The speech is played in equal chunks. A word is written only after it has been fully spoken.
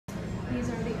These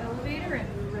are the elevator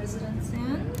and residence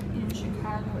in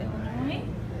Chicago, Illinois.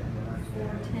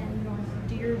 410 North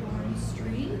Dearborn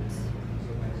Street.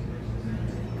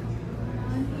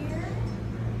 On here.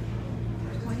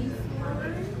 20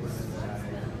 floors.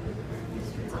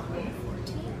 This one's on 14.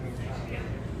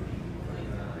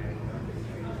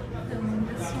 Then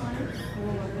this one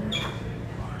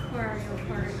for Ario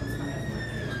Park.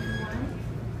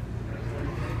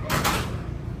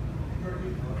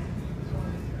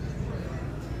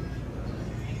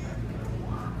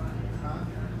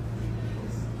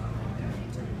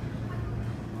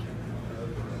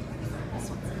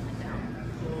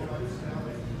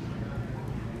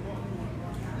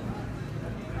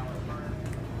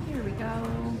 Here we go.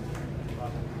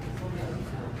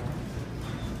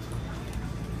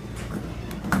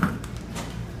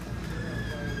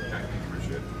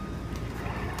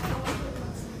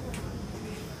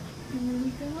 Here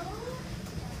we go.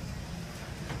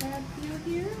 Bad view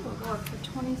here. We'll go up for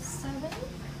 27.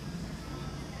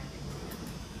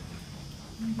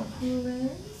 And the pool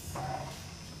is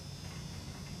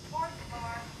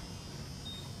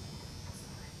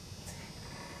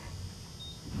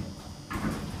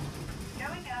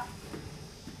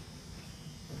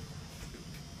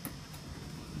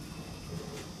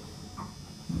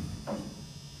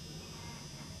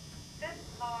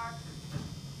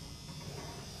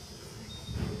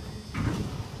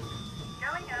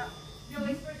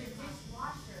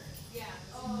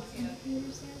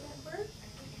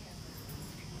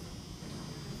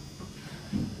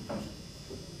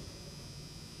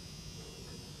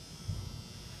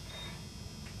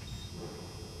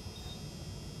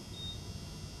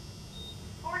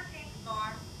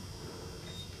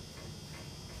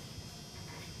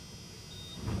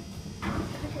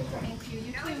you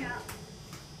too.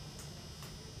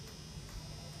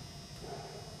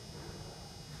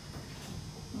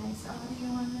 Nice audio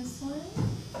on this one.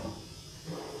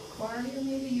 Claudia,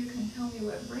 maybe you can tell me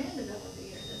what brand of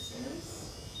elevator this is.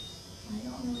 I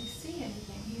don't really see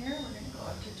anything here. We're going to go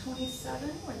up to 27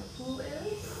 where the pool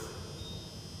is.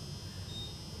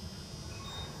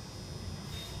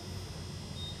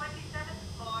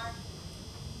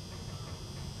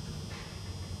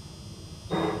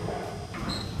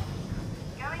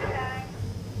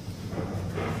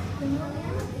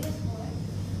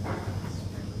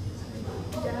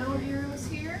 Down arrows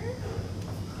here.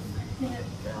 Hit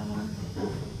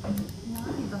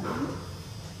naughty button.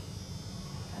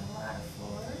 And a lot of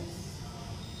floors.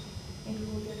 Maybe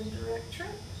we'll get a direct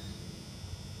trip.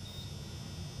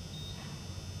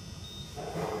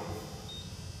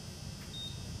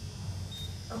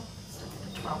 Oh, it's the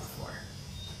 12th floor.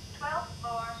 12th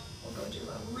floor. We'll go do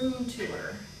a room tour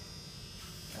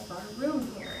of our room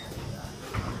here at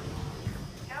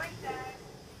the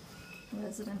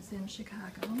Residence in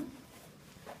Chicago.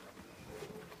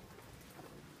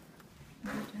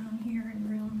 We're down here in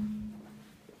room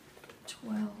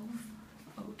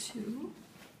 1202.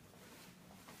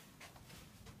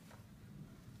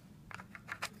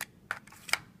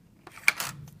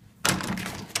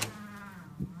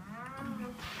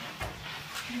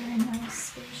 Very nice,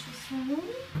 spacious room.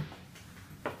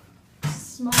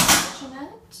 Small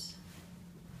kitchenette.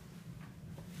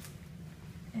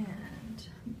 And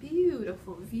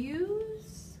beautiful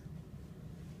views.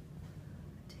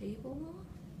 Table.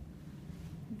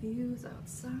 Views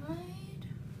outside.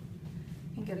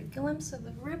 You can get a glimpse of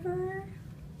the river.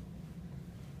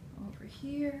 Over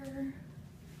here.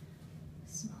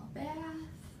 Small bath.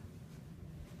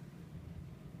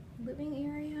 Living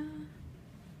area.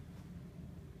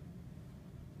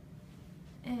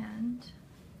 And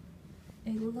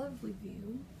a lovely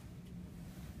view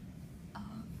of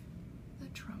the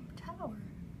Trump Tower,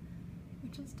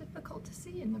 which is difficult to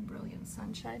see in the brilliant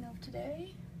sunshine of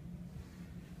today.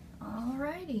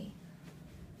 Alrighty.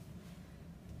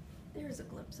 There's a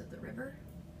glimpse of the river.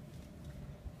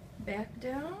 Back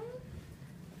down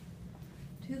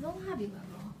to the lobby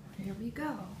level. Here we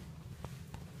go.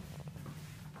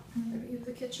 Another view of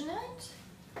the kitchenette.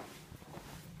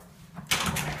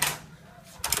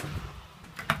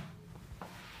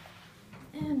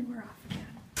 And we're off again.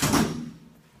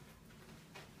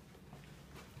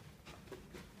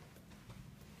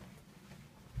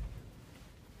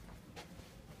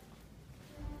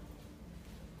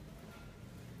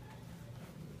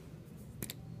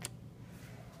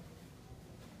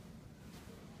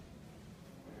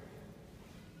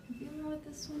 View out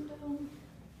this window.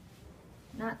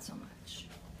 Not so much.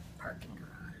 Parking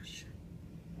garage.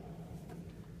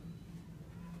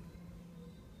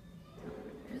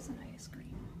 There's an ice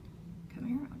cream.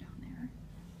 Coming around down there.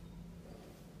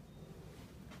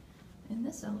 In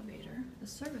this elevator, the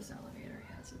service elevator,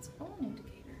 has its own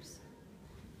indicators.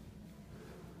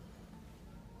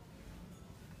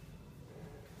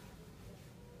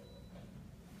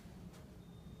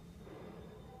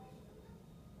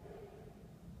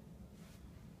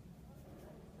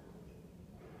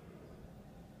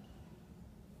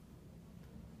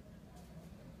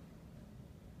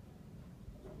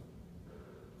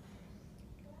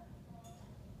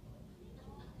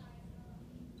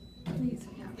 Please.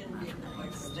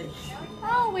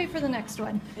 I'll wait for the next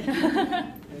one.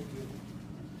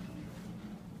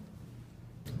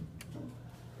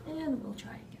 And we'll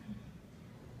try again.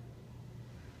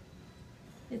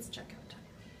 It's checkout time.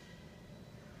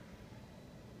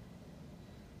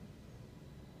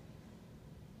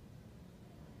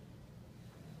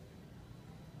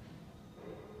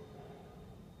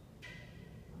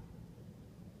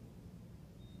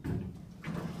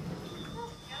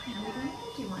 Now we got an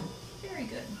empty one. Very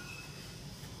good.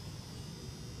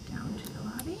 Down to the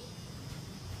lobby.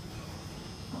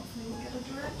 Hopefully we'll get a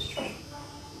direction.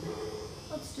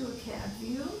 Let's do a cab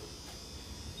view.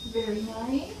 Very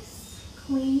nice,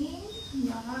 clean,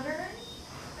 modern.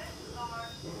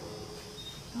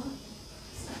 Oh,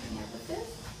 starting at the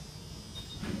 5th.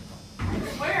 I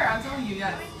swear, I'm telling you,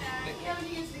 yes. Yeah, when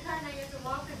you get to the car now, you have to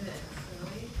walk with it.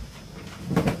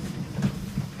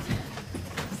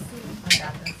 I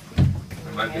got this.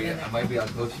 I might be a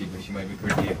Koshi, but she might be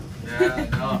pretty. Yeah,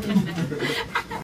 no.